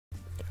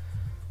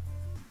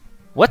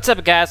What's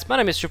up guys, my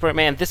name is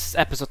SuperJEROMEJ and this is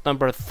episode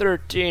number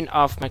 13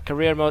 of my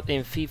career mode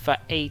in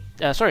FIFA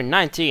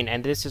 19,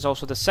 and this is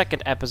also the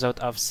second episode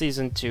of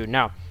season 2.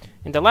 Now,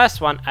 in the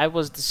last one I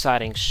was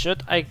deciding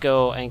should I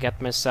go and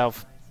get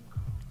myself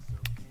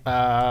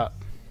a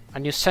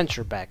new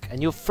center back, a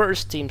new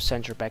first team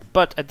center back,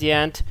 but at the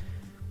end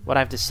what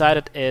I've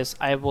decided is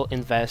I will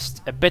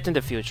invest a bit in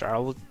the future. I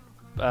will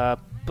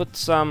put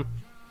some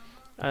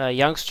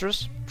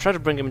youngsters, try to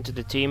bring them into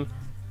the team.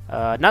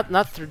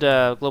 Not through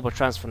the global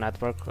transfer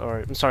network,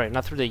 or I'm sorry,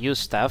 not through the youth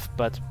staff,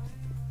 but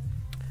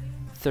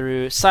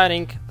through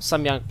signing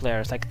some young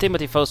players like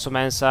Timothy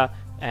Fosu-Mensah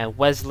and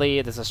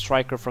Wesley. There's a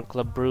striker from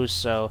Club Brugge,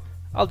 so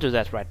I'll do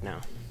that right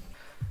now.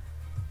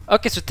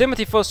 Okay, so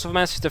Timothy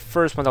Fosu-Mensah is the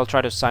first one I'll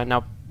try to sign.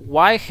 Now,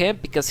 why him?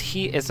 Because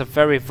he is a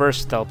very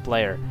versatile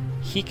player.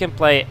 He can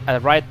play a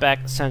right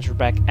back, center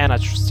back, and a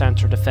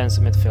center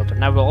defensive midfielder.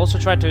 Now, we'll also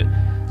try to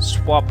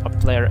swap a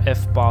player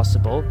if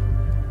possible.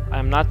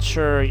 I'm not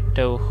sure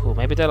though who.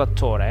 Maybe De La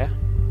Torre.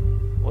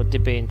 Would they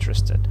be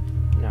interested?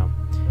 No.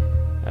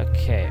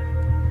 Okay.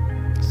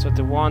 So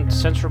they want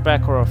central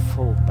back or a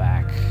full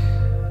back.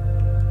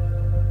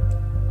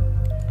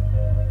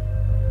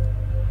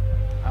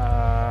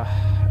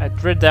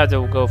 I'd read that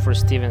they'll go for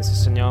Steven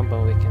Sessegnon,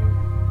 but we can.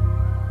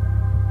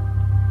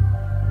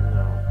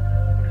 No.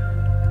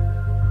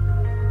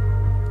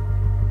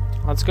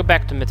 Let's go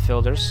back to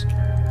midfielders.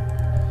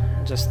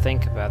 Just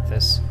think about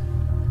this.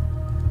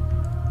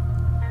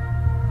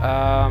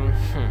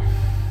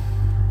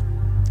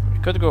 We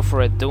could go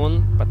for a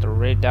Dune, but I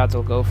really doubt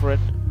they'll go for it.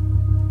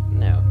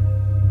 No.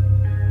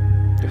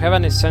 Do you have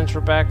any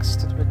central backs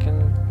that we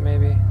can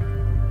maybe?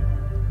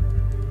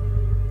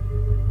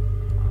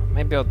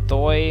 Maybe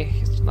Odoi.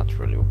 He's not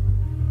really.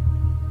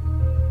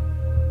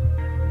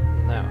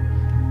 No.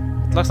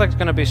 It looks like it's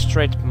gonna be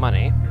straight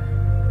money,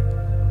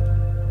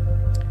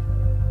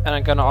 and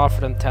I'm gonna offer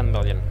them 10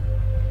 million.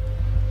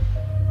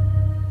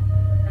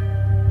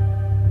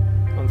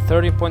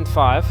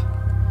 30.5.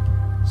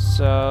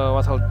 So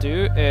what I'll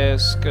do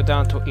is go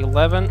down to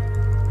 11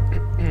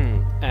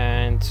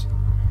 and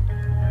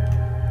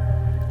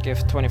give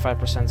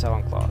 25%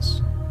 sell-on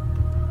clause.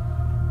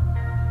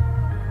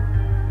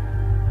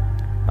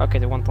 Okay,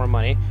 they want more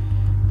money.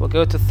 We'll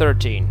go to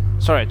 13.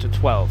 Sorry, to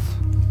 12.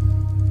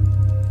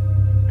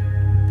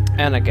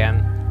 And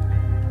again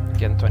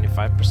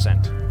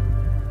 25%.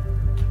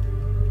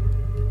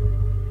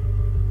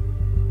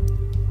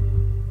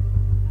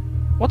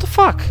 What the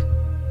fuck?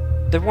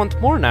 They want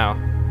more now.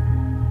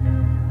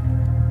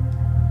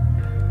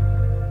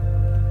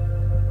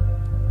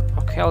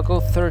 Okay, I'll go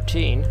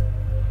 13.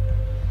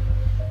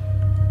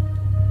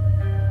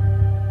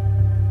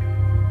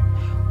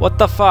 What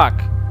the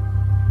fuck?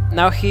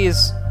 Now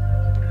he's...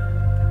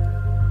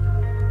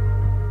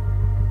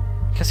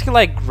 Has he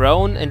like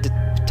grown in the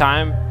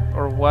time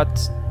or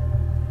what?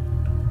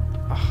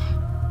 Ugh.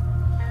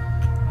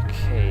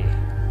 Okay.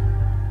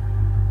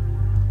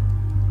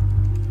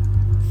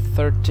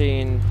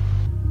 13...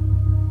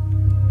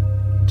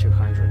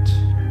 200.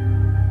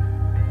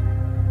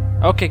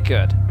 Okay,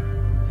 good.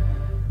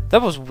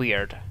 That was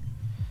weird.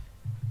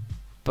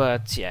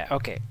 But yeah,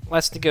 okay.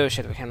 Let's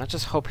negotiate with him. I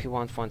just hope he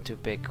won't want too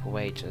big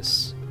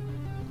wages.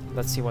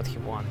 Let's see what he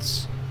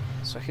wants.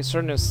 So he's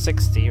certainly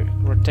 60.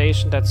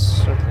 Rotation, that's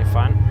certainly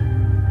fine.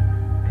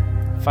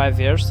 5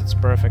 years, that's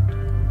perfect.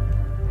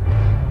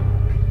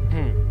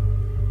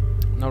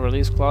 No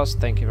release clause,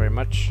 thank you very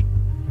much.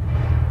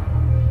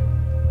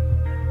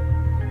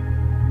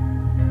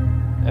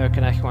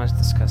 Okay, now he wants to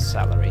discuss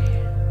salary.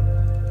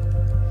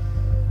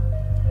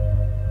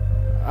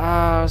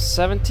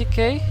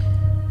 70k?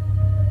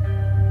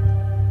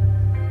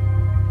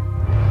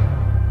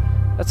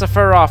 That's a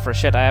fair offer.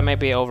 Shit, I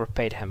maybe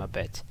overpaid him a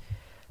bit.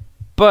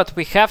 But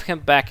we have him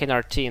back in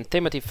our team,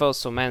 Timothy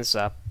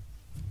Fosu-Mensah.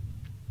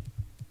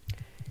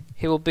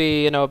 He will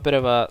be, you know, a bit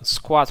of a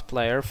squad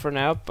player for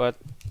now, but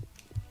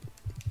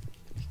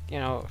you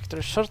know,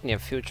 there's certainly a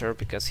future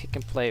because he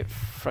can play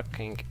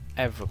fucking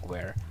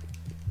everywhere.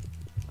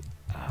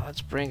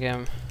 Let's bring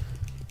him.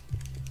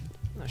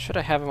 Should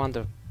I have him on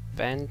the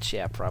bench?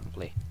 Yeah,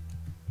 probably.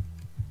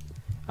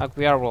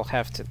 Aguiar will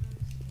have to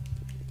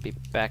be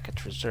back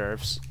at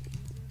reserves.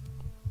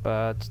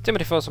 But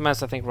Timothy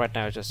Fosu-Mensah, I think right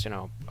now is just, you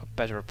know, a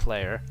better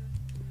player.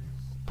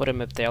 Put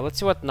him up there. Let's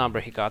see what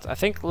number he got. I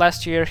think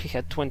last year he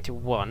had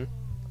 21.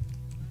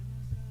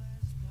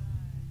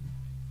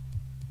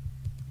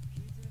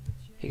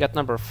 He got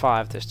number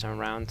 5 this time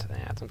around.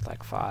 I don't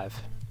like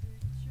 5.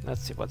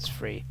 Let's see what's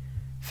free.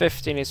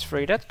 15 is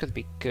free, that could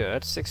be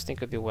good. 16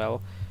 could be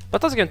well.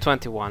 But let's give him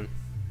 21.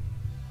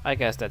 I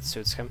guess that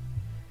suits him.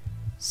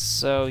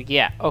 So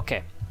yeah,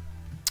 okay.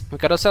 We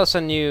got ourselves a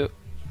new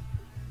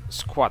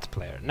squad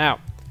player.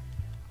 Now,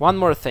 one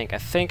more thing. I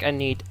think I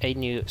need a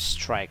new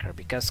striker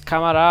because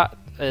Camara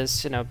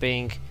is, you know,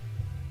 being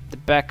the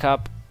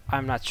backup.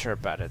 I'm not sure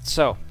about it.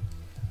 So,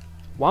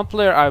 one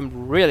player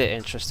I'm really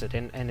interested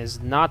in and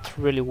is not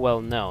really well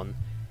known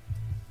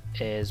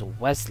is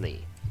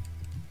Wesley.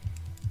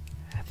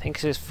 I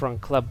think he's from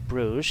Club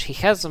Brugge. He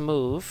has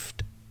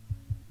moved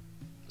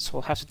so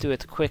we'll have to do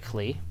it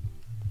quickly.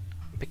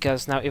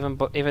 Because now,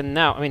 even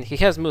now, I mean, he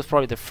has moved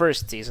probably the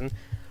first season,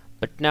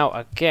 but now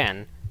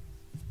again,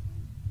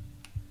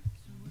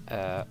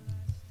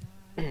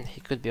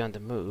 he could be on the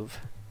move.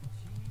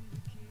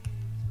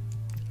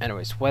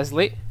 Anyways,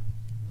 Wesley.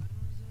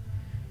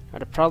 Now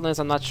the problem is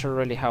I'm not sure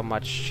really how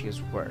much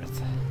he's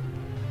worth.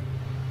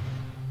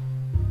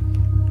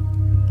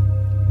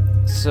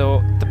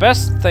 So the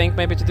best thing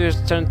maybe to do is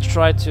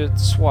try to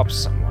swap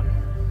someone,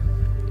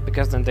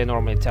 because then they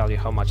normally tell you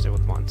how much they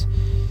would want.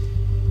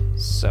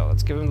 So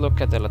let's give him a look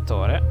at De La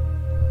Torre.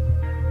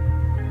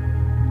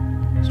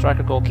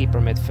 Striker, goalkeeper,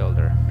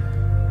 midfielder.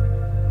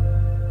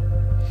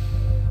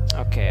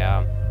 Okay,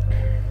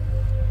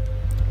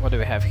 what do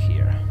we have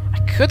here? I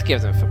could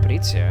give them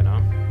Fabrizio, you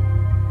know.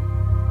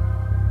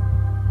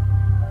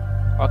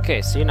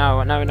 Okay, see, now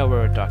we know what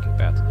we're talking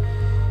about.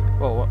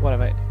 Whoa, what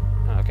have I...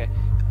 Oh, okay.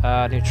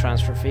 New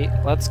transfer fee.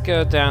 Let's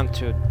go down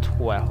to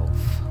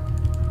 12.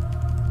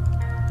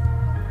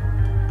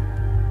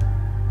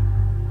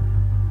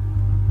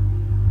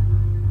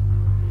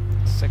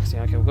 16.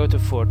 Okay, we'll go to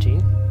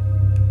 14.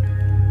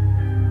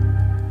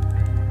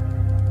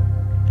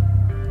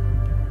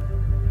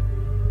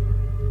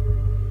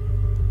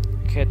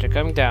 Okay, they're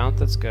coming down.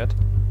 That's good.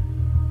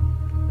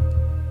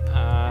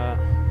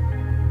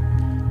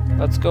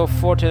 Let's go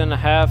 14 and a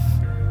half,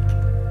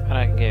 and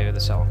I can give you the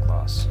selling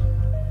clause.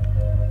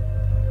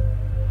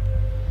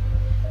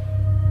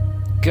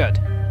 Good.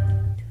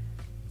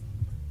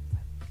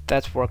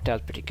 That worked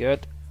out pretty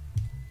good.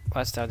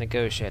 Let's now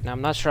negotiate. Now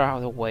I'm not sure how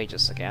the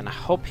wages again. I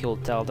hope he'll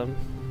tell them,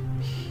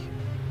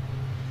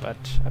 but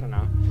I don't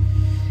know.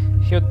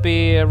 He would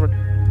be a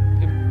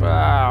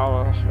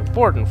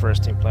important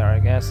first team player, I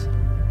guess.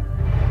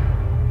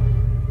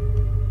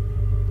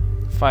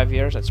 5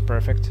 years. That's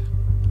perfect.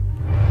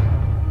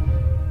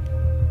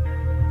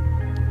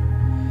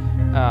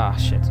 Ah,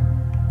 shit.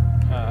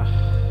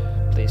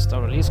 Please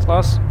don't release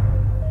clause.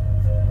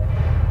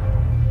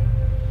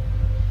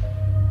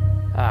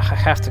 I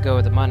have to go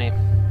with the money.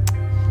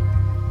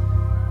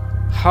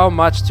 How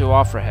much to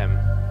offer him?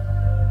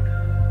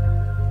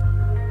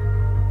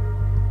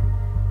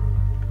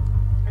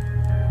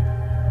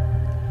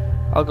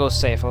 I'll go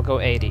safe. I'll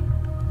go 80.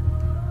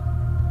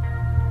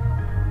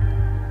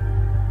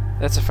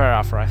 That's a fair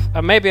offer.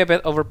 Maybe a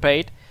bit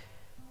overpaid,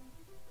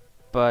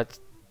 but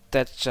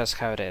that's just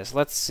how it is.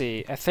 Let's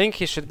see. I think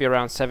he should be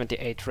around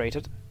 78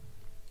 rated.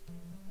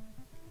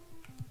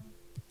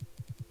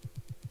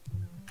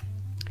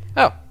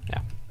 Oh,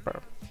 yeah.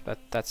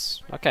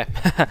 That's okay.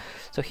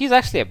 So he's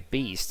actually a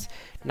beast.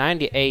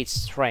 98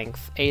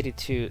 strength,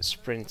 82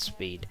 sprint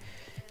speed.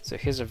 So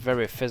he's a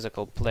very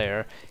physical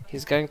player.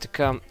 He's going to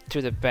come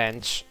to the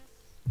bench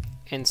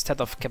instead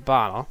of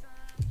Cabano,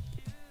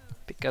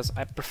 because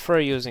I prefer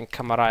using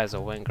Camara as a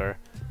winger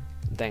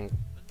than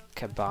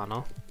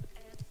Cabano.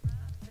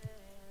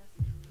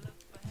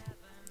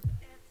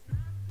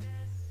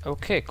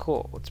 Okay,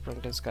 cool. Let's bring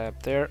this guy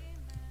up there.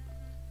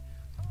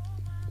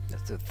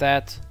 Let's do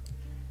that.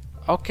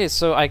 Okay,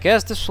 so I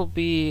guess this will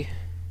be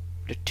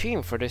the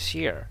team for this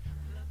year,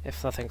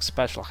 if nothing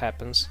special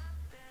happens.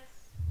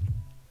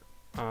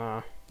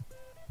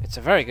 It's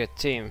a very good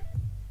team.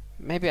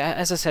 Maybe,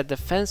 as I said,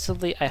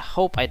 defensively, I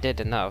hope I did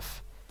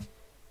enough.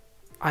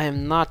 I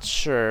am not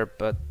sure,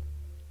 but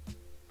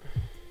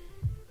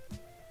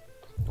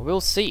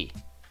we'll see,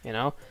 you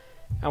know.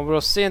 And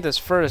we'll see in this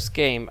first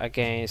game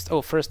against...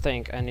 Oh, first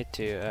thing, I need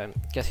to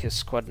get his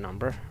squad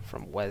number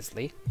from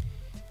Wesley.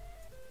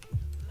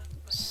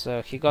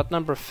 So he got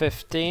number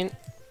 15.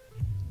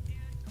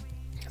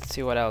 Let's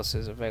see what else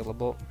is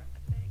available.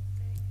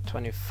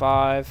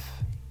 25.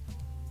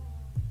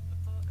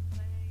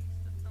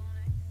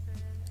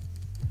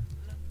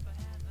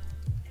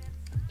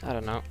 I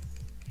don't know.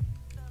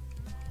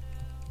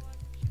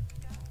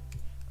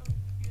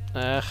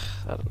 I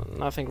don't know.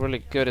 Nothing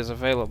really good is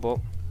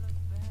available.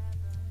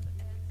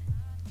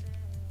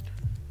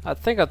 I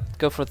think I'd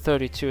go for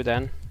 32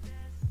 then.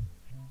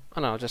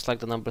 Oh no, just like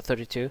the number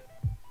 32.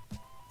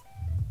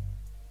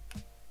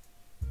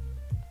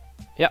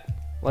 Yeah,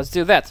 let's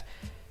do that.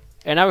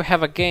 And now we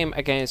have a game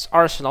against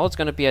Arsenal. It's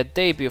going to be a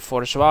debut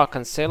for Joao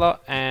Cancelo,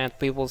 and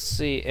we will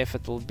see if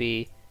it will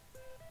be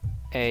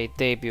a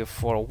debut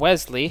for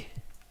Wesley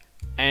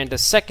and a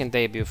second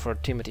debut for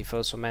Timothy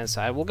Fosu-Mensah.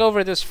 I will go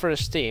over this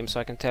first team so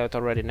I can tell it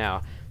already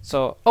now.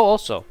 So, oh,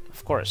 also,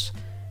 of course,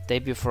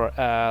 debut for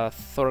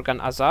Thorgan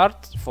Hazard,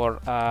 for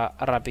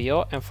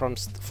Rabiot, and for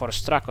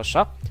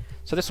Strakosha.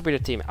 So this will be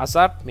the team: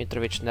 Hazard,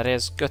 Mitrovic,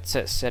 Neres,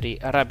 Götze, Seri,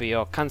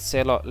 Rabiot,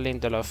 Cancelo,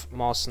 Lindelof,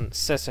 Mawson,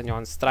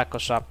 Sessegnon,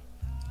 Strakosha.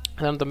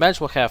 And on the bench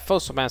we'll have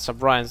Fosu-Mensah,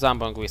 Brian,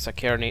 Zambo, Anguissa,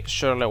 Kearney,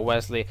 Shirley,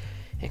 Wesley,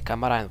 and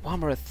Camara. And one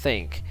more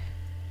thing,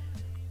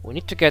 we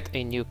need to get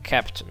a new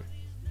captain.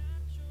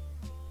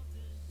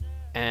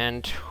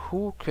 And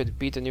who could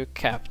be the new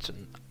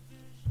captain?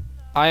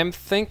 I am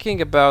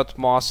thinking about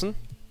Mawson.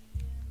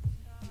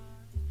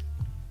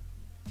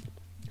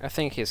 I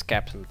think he's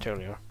captain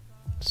material.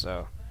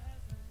 So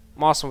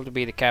Mawson will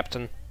be the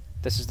captain.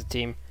 This is the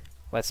team.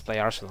 Let's play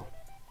Arsenal.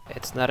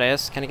 It's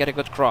Neres. Can he get a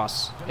good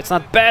cross? It's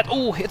not bad.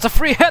 Ooh, it's a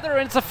free header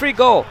and it's a free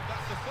goal.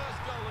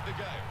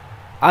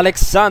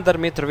 Alexander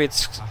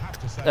Mitrovic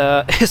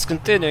is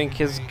continuing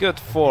his good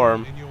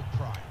form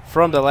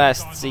from the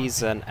last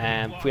season,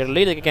 and we're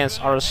leading against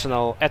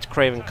Arsenal at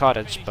Craven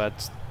Cottage,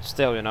 but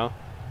still, you know,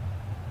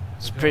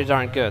 it's pretty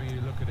darn good.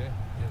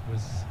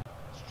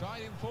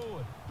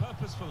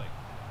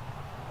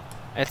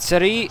 It's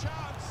Seri,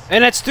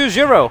 and it's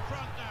 2-0.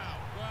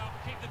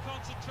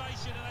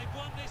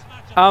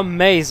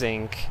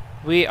 Amazing.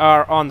 We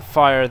are on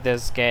fire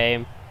this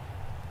game.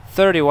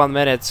 31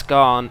 minutes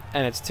gone,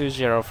 and it's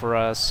 2-0 for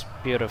us.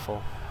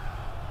 Beautiful.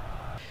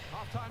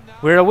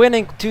 We're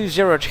winning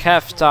 2-0 at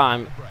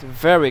halftime.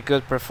 Very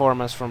good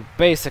performance from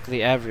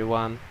basically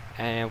everyone,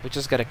 and we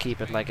just gotta keep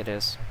it like it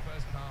is.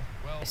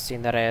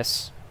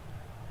 Neres.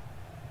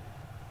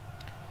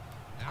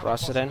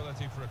 Cross it in.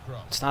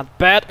 It's not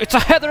bad. It's a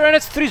header and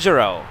it's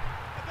 3-0.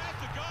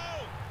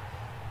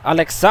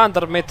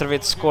 Alexander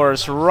Mitrovic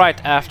scores right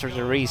after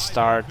the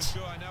restart.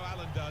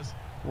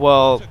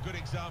 Well,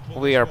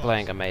 we are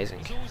playing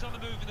amazing.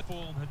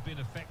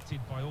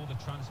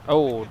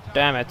 Oh,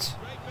 damn it.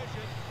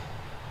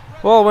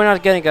 Well, we're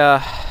not getting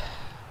a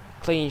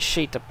clean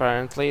sheet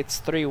apparently. It's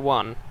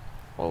 3-1.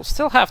 We'll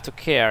still have to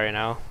care, you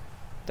know.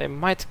 They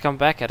might come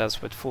back at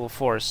us with full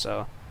force,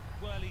 so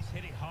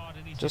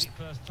just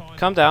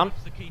calm down.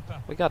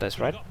 We got this,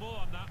 right?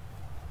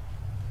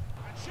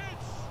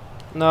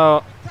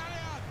 No.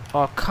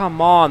 Oh,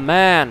 come on,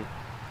 man.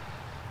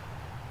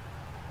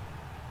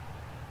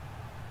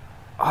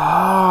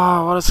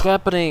 Ah, what is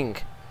happening?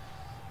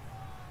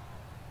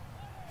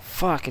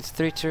 Fuck, it's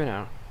 3-2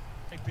 now.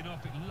 It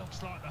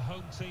looks like the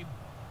home team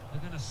are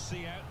going to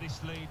see out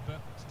this lead,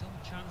 but still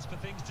a chance for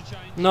things to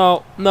change.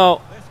 No,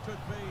 no.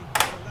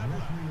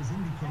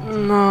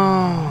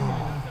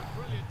 No.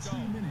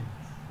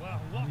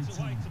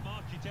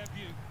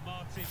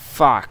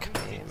 Fuck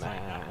me,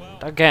 man.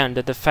 Again,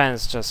 the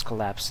defense just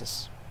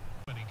collapses.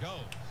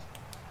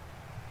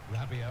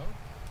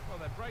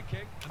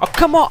 Oh,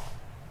 come on!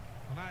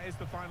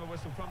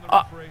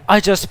 I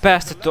just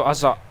passed it to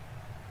Azar.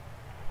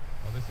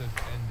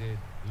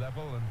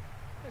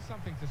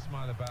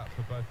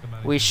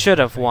 We should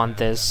have won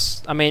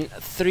this. I mean,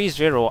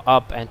 3-0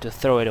 up and to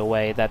throw it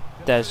away,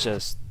 that's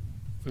just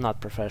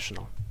not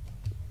professional.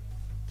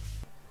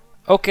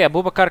 Okay,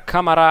 Abubakar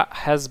Kamara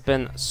has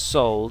been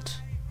sold.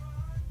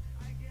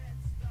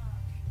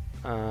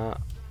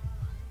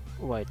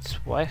 Wait,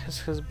 why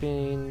has he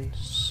been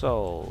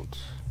sold?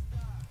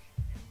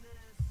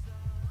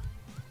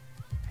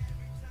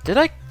 Did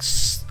I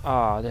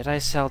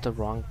sell the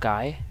wrong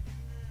guy?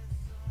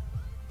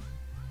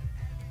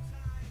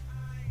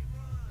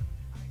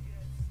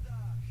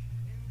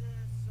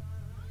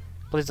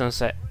 Please don't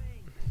say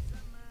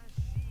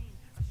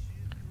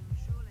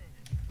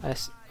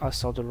I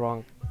saw the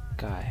wrong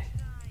guy.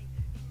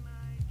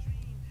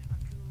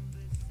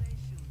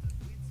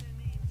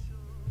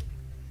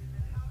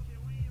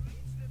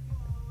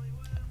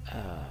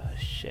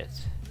 Shit.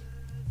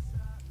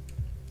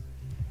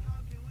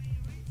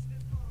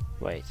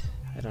 Wait,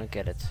 I don't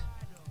get it.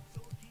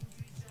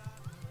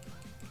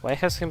 Why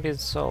has he been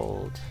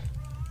sold?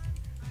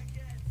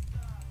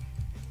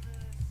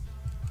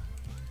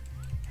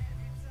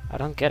 I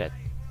don't get it.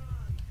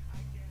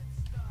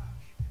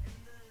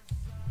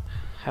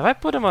 Have I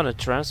put him on a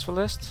transfer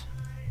list?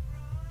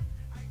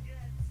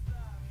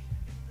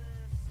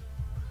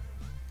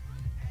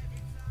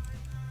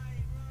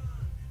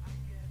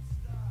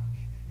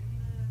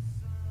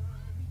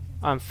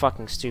 I'm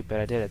fucking stupid.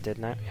 I did it,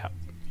 didn't I? Yeah.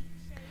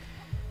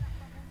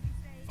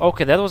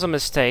 Okay, that was a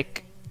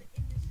mistake.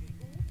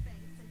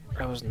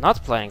 I was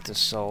not planning to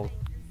sell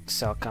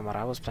Kamara.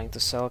 I was planning to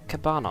sell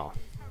Cabano.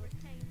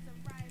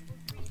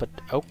 But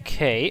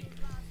okay.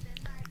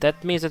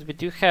 That means that we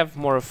do have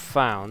more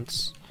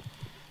founds.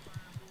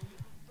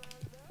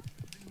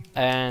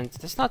 And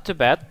that's not too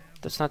bad.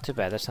 That's not too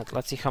bad. That's not.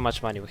 Let's see how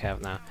much money we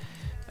have now.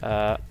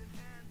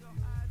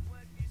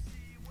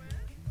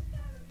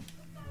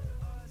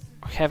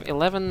 We have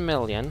 11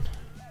 million.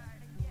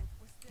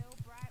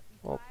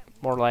 Well,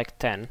 more like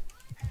 10.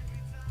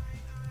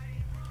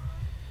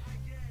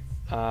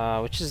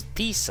 Which is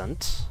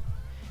decent.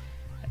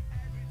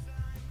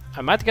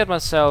 I might get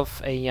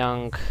myself a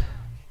young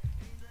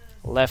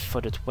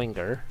left-footed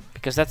winger,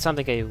 because that's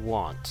something I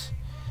want.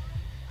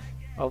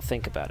 I'll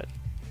think about it.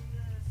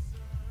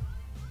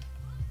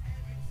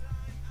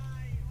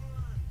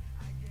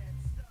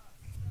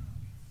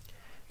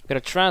 Got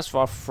a transfer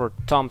offer for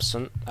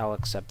Thompson. I'll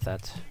accept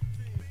that.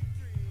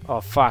 Oh,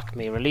 fuck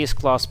me. Release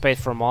clause paid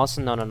for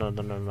Mawson? No.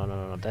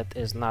 That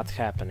is not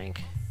happening.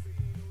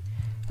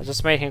 I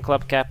just made him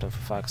club captain, for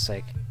fuck's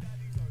sake.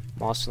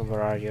 Mawson,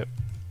 where are you?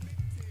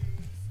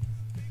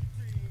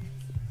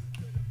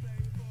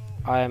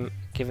 I'm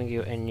giving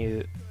you a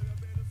new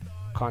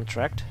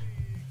contract.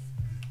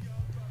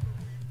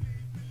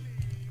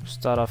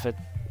 Start off at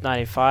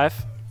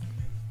 95.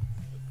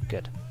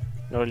 Good.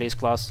 No release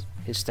clause.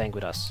 He's staying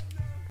with us.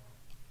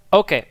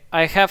 Okay,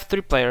 I have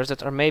 3 players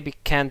that are maybe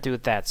can do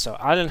that. So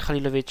Alen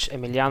Halilovic,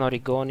 Emiliano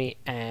Rigoni,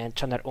 and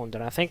Caner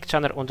Under. I think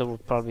Caner Under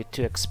would probably be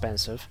too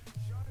expensive.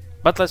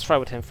 But let's try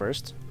with him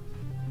first.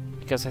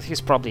 Because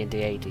he's probably in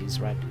the 80s,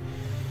 right?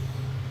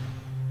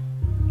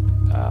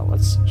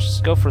 Let's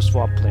just go for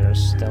swap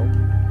players still.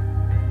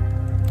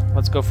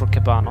 Let's go for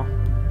Cabano.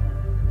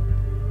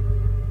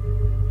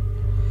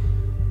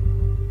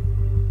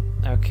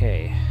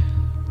 Okay.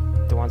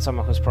 They want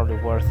someone who's probably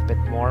worth a bit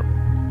more.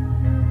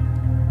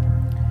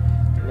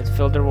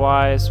 Midfielder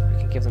wise, we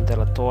can give them De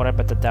La Torre,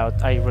 but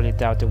I really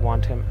doubt they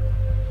want him.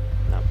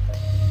 No.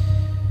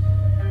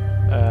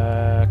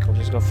 We'll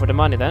just go for the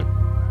money then.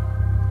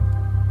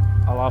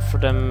 I'll offer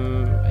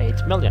them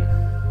 8 million.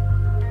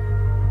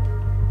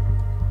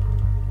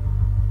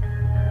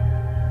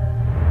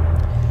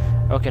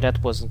 Okay,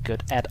 that wasn't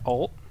good at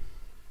all.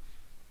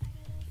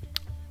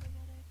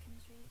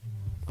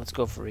 Let's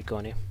go for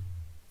Rigoni.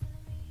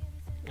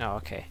 Oh,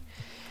 okay.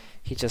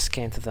 He just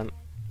came to them.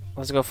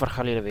 Let's go for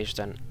Halilovic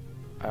then.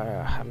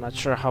 I'm not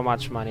sure how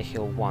much money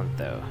he'll want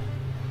though.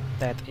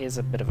 That is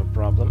a bit of a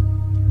problem.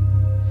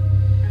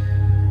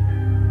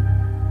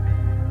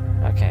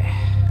 Okay.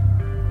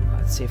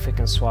 Let's see if we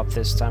can swap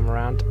this time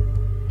around.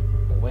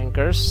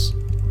 Wingers.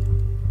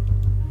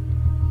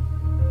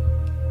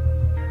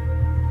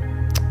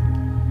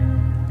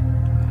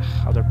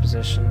 Other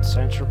positions.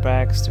 Central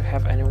backs. Do you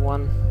have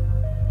anyone?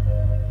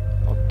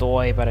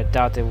 Odoi, but I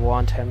doubt they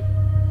want him.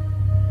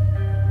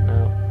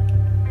 No.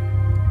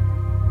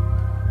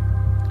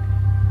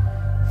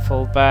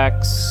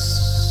 Fullbacks.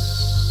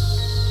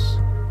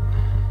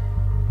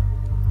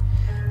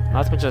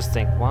 Let me just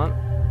think. One,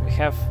 we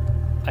have.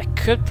 I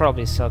could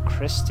probably sell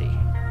Christie,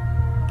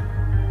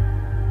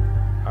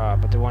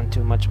 but they want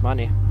too much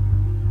money.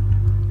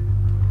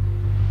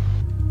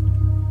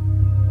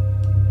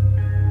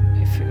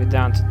 If you go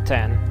down to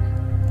 10,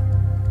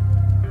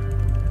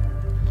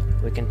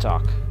 we can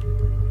talk.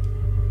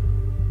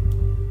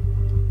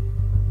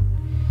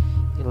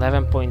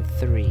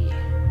 11.3.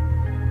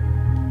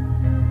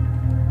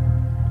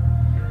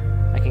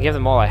 I can give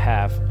them all I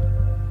have.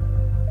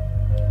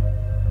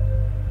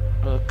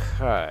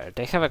 Okay,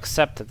 they have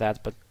accepted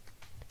that, but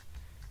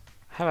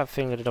I have a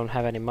feeling that they don't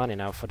have any money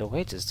now for the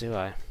wages, do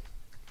I?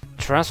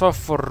 Transfer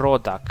for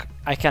Rodak.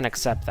 I can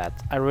accept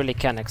that. I really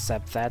can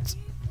accept that.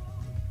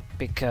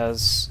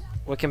 Because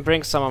we can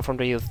bring someone from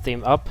the youth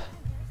team up.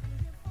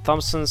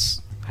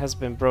 Thompson's has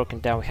been broken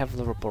down. We have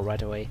Liverpool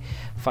right away.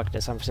 Fuck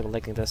this, I'm still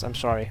liking this. I'm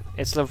sorry.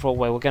 It's Liverpool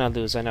away. We're gonna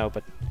lose, I know,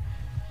 but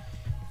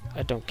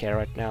I don't care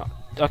right now.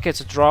 Okay,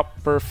 it's a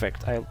drop.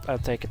 Perfect. I'll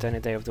take it any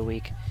day of the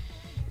week.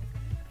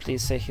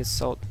 Please say he's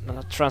sold.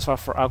 Transfer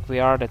for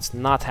Aguiar. That's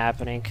not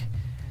happening.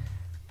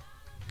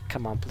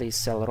 Come on, please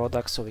sell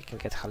Rodak so we can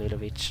get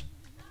Halilovic.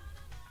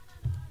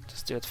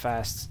 Just do it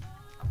fast.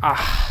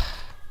 Ah.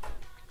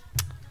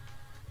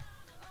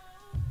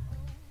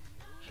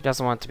 He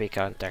doesn't want to be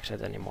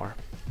contacted anymore.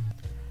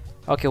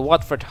 Okay,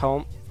 Watford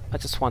home. I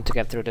just want to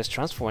get through this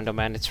transfer window,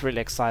 man. It's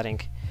really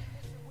exciting.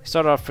 It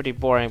started off pretty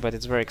boring, but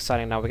it's very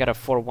exciting now. We got a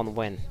 4-1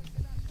 win.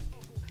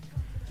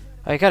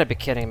 Oh, you gotta be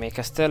kidding me.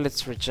 Castells,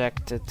 it's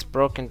rejected.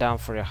 Broken down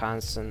for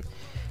Johansson.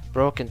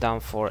 Broken down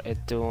for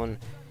Edun.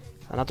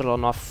 Another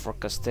loan offer for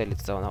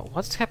Castells though. Now,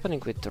 what's happening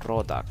with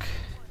Rodak?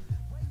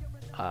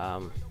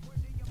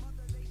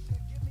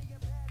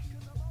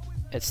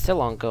 It's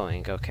still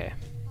ongoing, okay.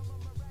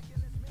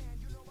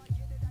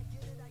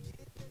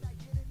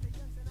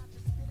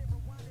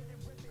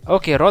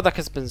 Okay, Rodak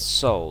has been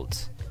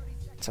sold.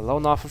 It's a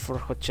loan offer for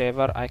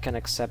Hochevar. I can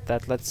accept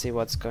that. Let's see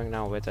what's going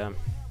on with them.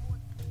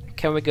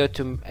 Can we go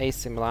to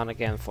AC Milan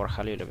again for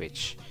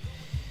Halilovic?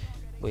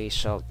 We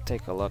shall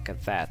take a look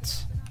at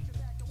that.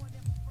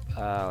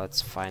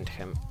 Let's find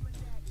him.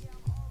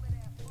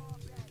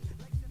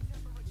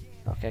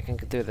 Okay, I can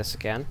do this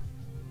again.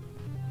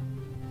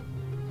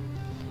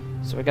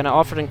 So we're gonna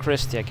offer in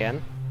Christie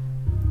again.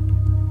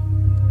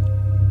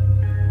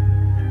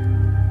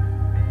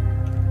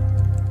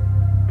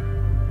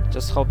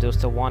 Just hope they'll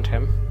still want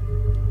him.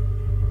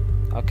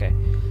 Okay.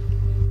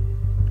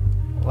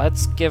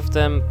 Let's give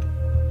them...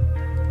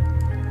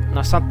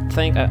 Now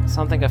something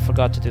I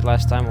forgot to do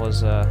last time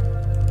was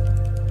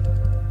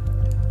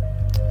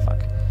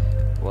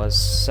was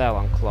sell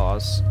on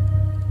clause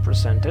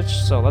percentage.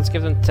 So let's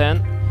give them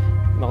 10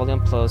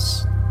 million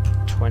plus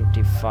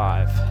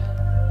 25.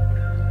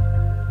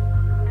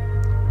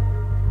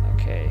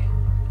 Okay.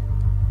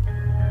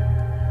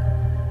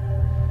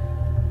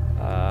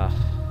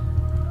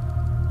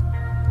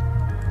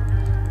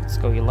 Let's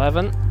go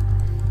 11.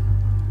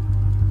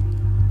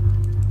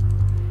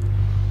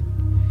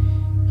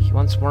 He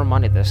wants more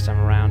money this time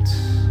around.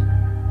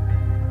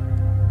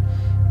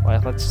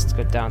 Well, let's just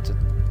go down to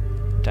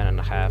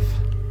 10.5.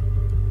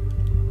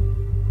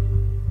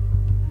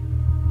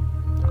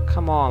 Oh,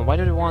 come on, why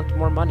do you want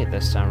more money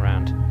this time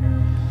around?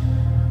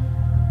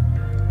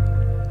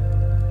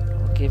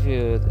 I'll give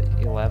you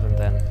the 11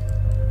 then.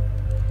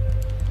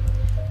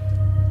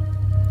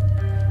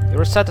 You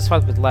were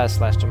satisfied with less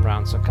last time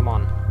around, so come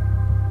on.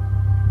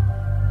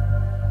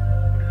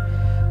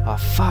 Oh,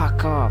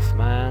 fuck off,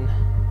 man.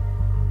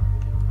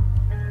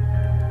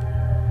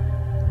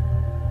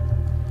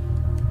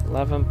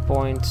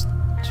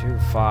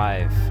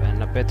 11.25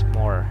 and a bit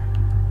more.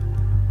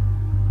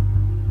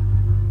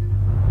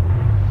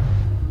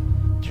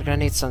 You're gonna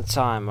need some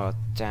time, oh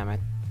damn it.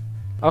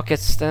 Okay,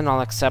 it's still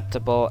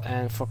unacceptable,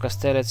 and for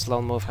Castellet's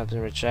loan move has been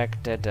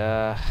rejected.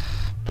 God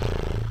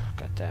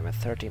damn it,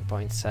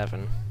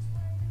 13.7.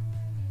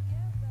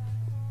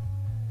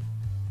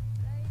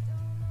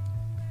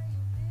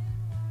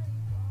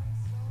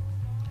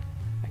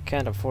 I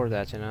can't afford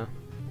that, you know.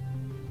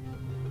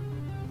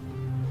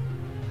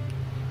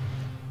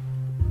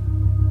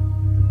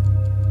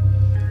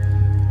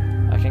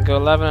 I can go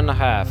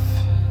 11.5.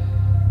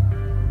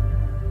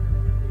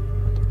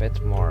 A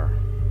bit more.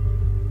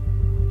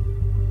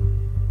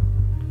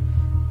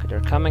 Okay,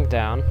 they're coming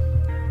down.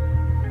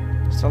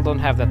 Still don't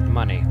have that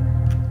money.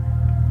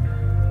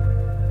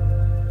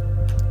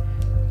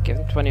 Give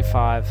them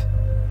 25.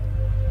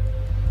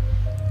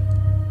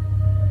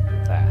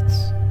 That.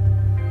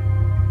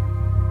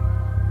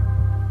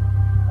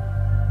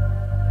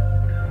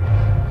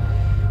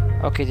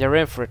 Okay, they're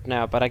in for it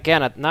now, but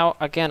again, I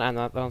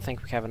don't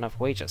think we have enough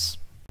wages.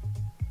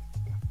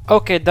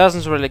 Okay, it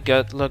doesn't really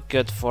look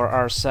good for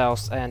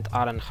ourselves and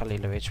Alen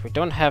Halilovic. We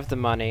don't have the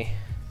money,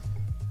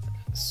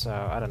 so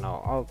I don't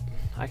know.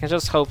 I can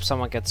just hope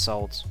someone gets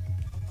sold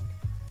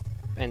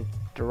in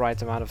the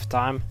right amount of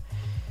time,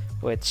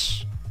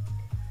 which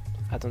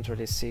I don't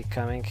really see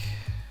coming.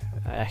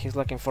 He's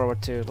looking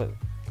forward to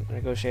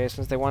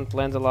negotiations. They want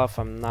Lindelof.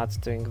 I'm not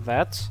doing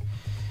that.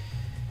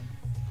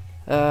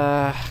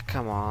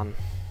 Come on.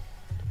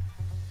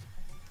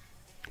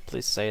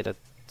 Please say that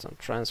some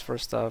transfer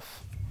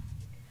stuff.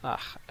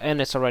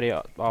 And it's already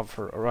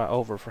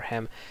over for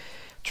him.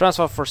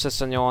 Transfer for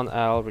Cessignon,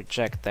 I'll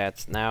reject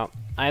that. Now,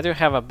 I do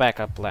have a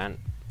backup plan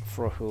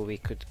for who we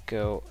could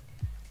go,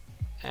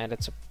 and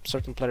it's a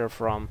certain player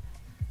from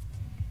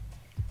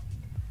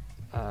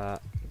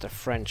the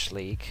French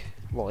league.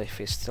 Well, if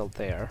he's still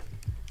there.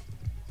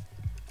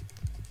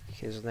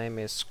 His name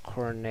is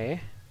Cornet.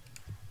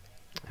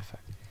 If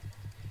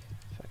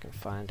I can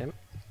find him.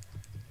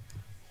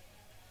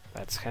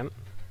 That's him.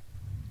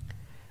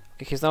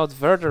 He's now at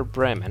Werder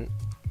Bremen,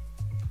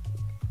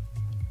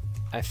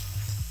 I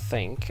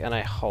think, and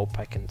I hope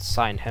I can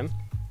sign him.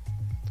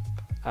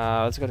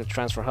 Let's go to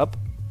Transfer Hub.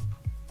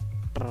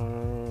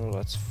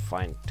 Let's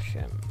find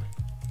him.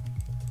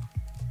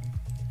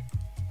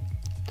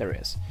 There he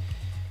is.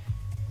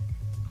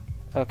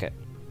 Okay.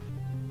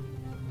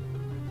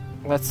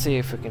 Let's see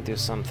if we can do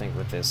something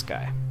with this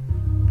guy.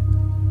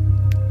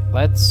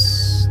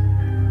 Let's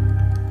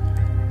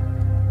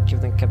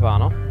give them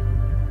Cabano.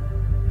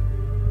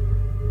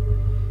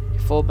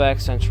 Fullback,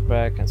 centre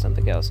back, and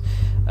something else.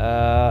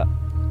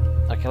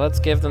 Okay, let's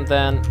give them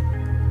then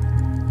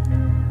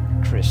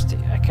Christie.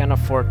 I can't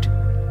afford to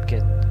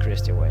get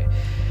Christie away.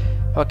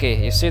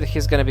 Okay, you see that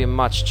he's gonna be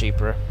much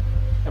cheaper,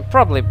 and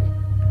probably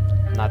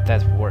not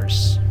that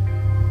worse.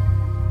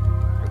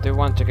 I do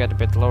want to get a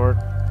bit lower.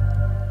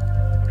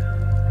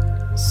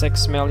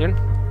 6 million.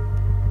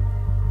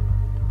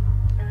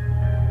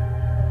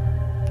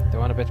 They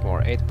want a bit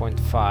more.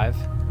 8.5.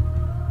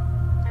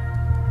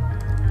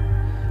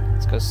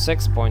 Let's go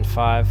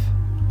 6.5,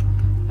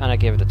 and I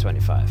give it a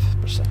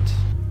 25%.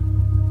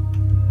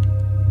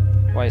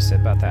 What do you say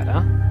about that,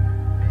 huh?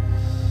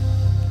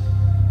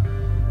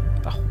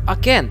 Oh,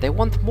 again, they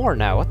want more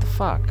now. What the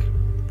fuck?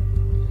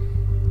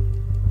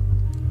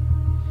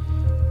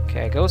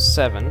 Okay, I go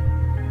 7.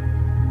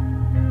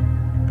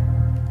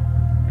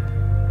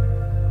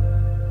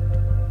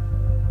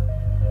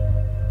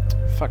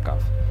 Fuck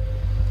off.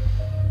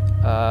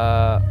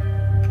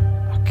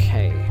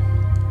 Okay.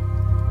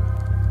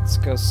 Let's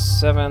go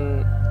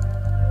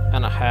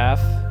 7.5.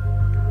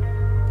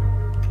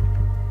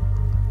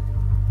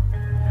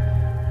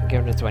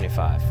 Give it a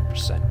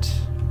 25%.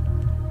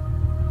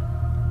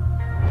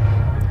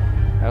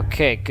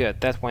 Okay,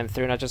 good. That went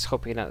through, and I just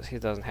hope he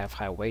doesn't have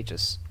high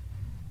wages.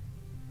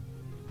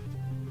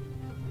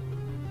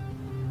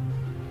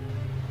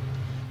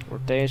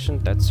 Rotation,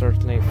 that's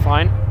certainly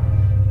fine.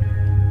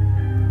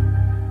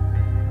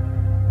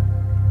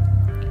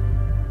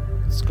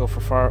 Let's go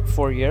for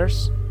 4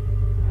 years.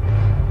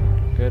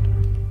 Good.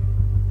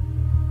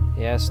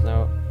 Yes,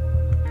 no.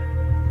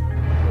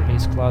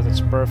 Release clause,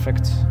 that's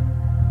perfect.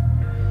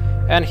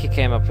 And he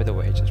came up with the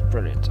wages.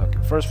 Brilliant. Okay,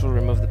 first we'll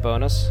remove the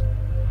bonus.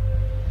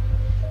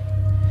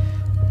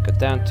 Go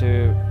down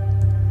to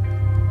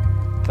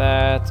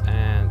that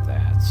and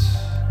that.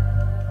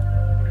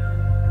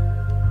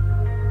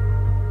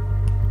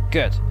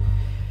 Good.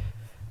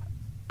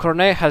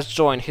 Cornet has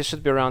joined. He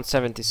should be around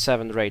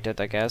 77 rated,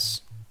 I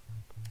guess.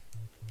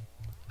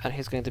 And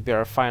he's going to be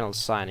our final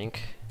signing.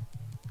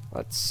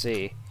 Let's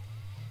see.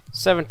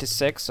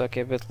 76,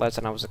 okay, a bit less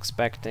than I was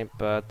expecting,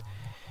 but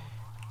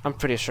I'm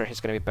pretty sure he's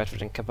going to be better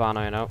than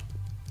Cabano, you know.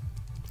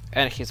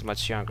 And he's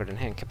much younger than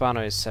him.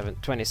 Cabano is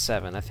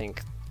 27, I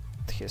think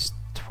he's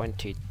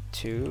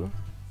 22.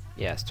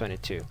 Yes,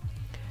 22.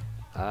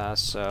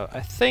 So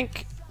I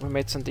think we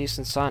made some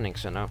decent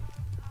signings, you know.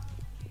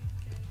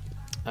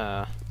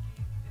 Let's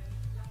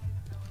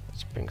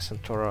bring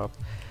Santoro up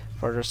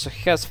further. So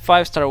he has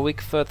 5-star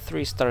weak foot,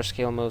 3-star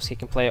skill moves. He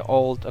can play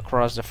all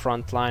across the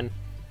front line.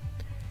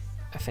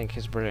 I think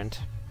he's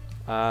brilliant.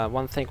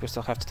 One thing we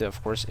still have to do,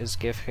 of course, is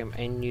give him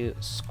a new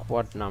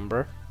squad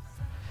number.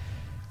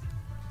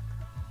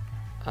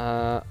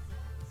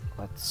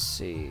 Let's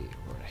see.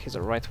 He's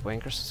a right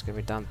winger, so it's gonna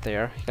be down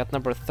there. He got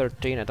number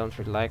 13. I don't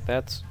really like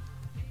that.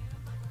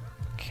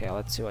 Okay,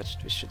 let's see what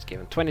we should give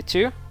him.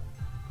 22.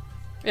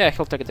 Yeah,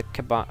 he'll take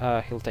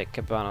the he'll take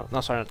Cabano.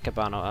 No, sorry, not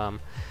Cabano.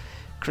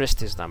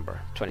 Christie's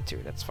number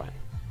 22. That's fine.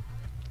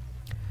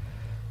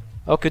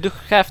 Okay, do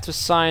have to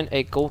sign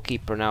a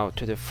goalkeeper now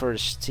to the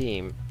first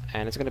team,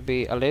 and it's gonna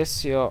be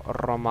Alessio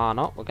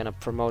Romano. We're gonna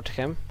promote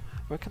him.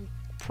 We can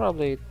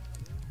probably,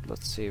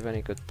 let's see if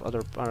any good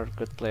other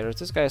good players.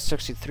 This guy is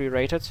 63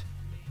 rated.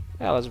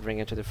 Yeah, let's bring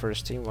him to the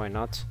first team. Why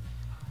not?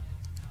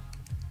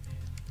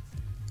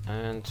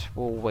 And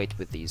we'll wait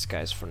with these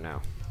guys for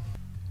now.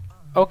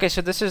 Okay,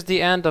 so this is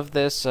the end of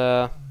this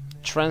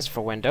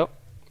transfer window.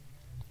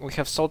 We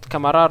have sold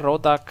Camara,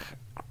 Rodak,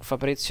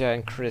 Fabrizio,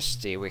 and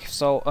Christie. We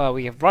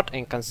have brought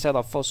in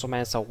Cancelo, Fosu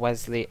Mensah,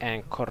 Wesley,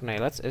 and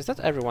Cornelius. Is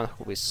that everyone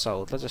who we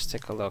sold? Let's just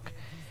take a look.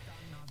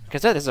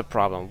 Because that is a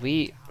problem.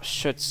 We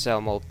should sell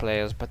more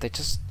players, but they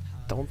just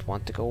don't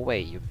want to go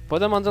away. You put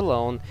them on the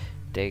loan,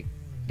 they,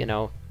 you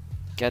know,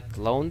 get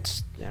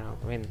loaned. You know,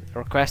 I mean,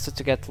 requested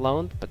to get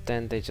loaned, but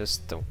then they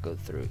just don't go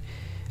through.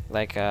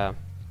 Like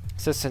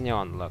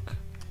Sessegnon, look,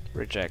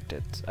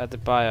 rejected.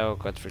 Adebayo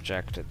got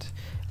rejected.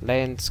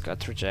 Lanes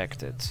got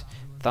rejected.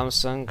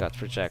 Thompson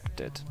got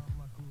rejected.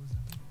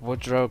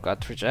 Woodrow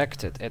got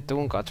rejected.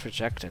 Edun got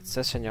rejected.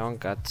 Sessegnon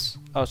got...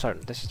 Oh, sorry,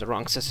 this is the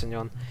wrong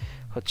Sessegnon.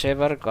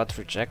 Hochevar got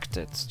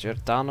rejected.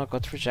 Giordano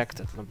got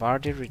rejected.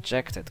 Lombardi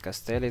rejected.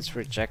 Castelli's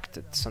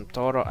rejected.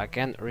 Santoro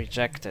again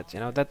rejected. You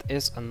know, that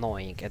is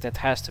annoying and that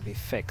has to be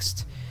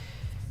fixed.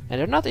 And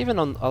they're not even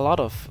on a lot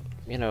of,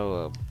 you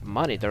know,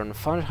 money. They're on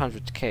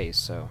 500k,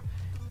 so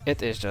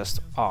it is just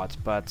odd.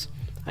 But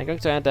I'm going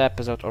to end the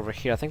episode over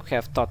here. I think we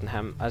have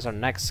Tottenham as our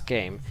next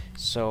game.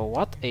 So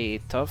what a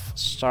tough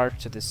start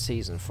to the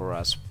season for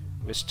us.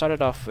 We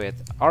started off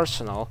with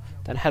Arsenal,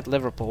 then had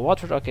Liverpool,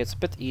 Watford. Okay, it's a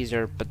bit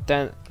easier, but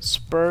then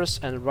Spurs,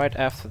 and right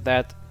after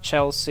that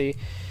Chelsea.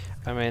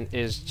 I mean,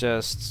 is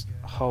just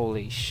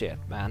holy shit,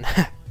 man.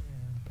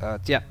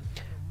 But yeah,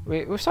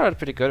 we started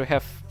pretty good. We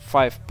have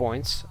 5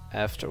 points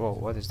after. Oh,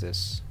 what is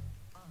this?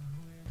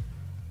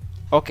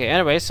 Okay,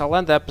 anyways, I'll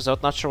end the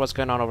episode. Not sure what's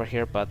going on over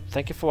here, but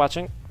thank you for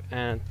watching,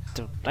 and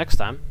till next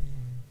time,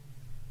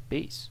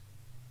 peace.